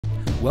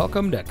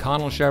Welcome to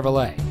Connell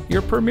Chevrolet,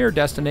 your premier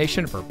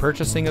destination for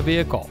purchasing a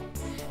vehicle.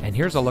 And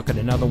here's a look at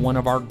another one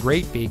of our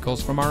great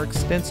vehicles from our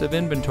extensive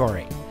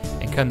inventory.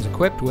 It comes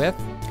equipped with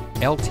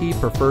LT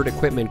Preferred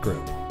Equipment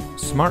Group,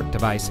 Smart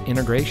Device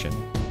Integration,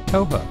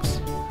 tow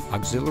hooks,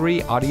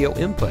 auxiliary audio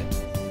input,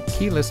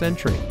 keyless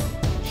entry,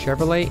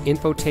 Chevrolet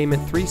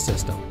Infotainment 3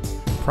 system,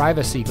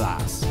 privacy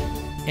glass,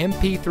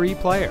 MP3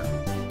 player,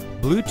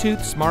 Bluetooth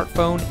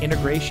smartphone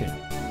integration,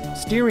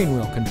 steering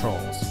wheel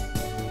controls.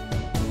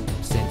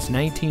 Since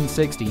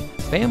 1960,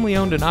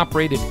 family-owned and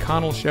operated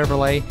Connell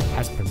Chevrolet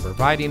has been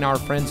providing our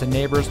friends and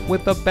neighbors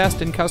with the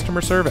best in customer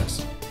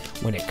service.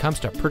 When it comes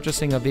to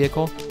purchasing a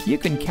vehicle, you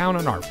can count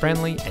on our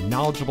friendly and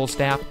knowledgeable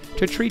staff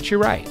to treat you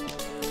right.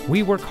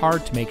 We work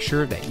hard to make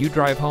sure that you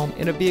drive home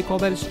in a vehicle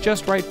that is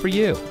just right for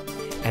you.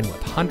 And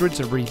with hundreds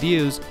of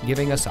reviews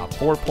giving us a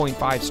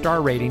 4.5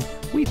 star rating,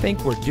 we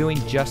think we're doing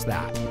just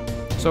that.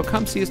 So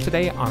come see us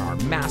today on our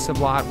massive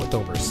lot with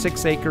over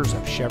 6 acres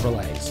of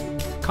Chevrolets.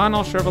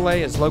 Connell Chevrolet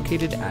is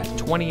located at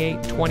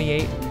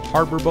 2828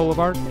 Harbor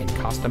Boulevard in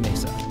Costa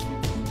Mesa.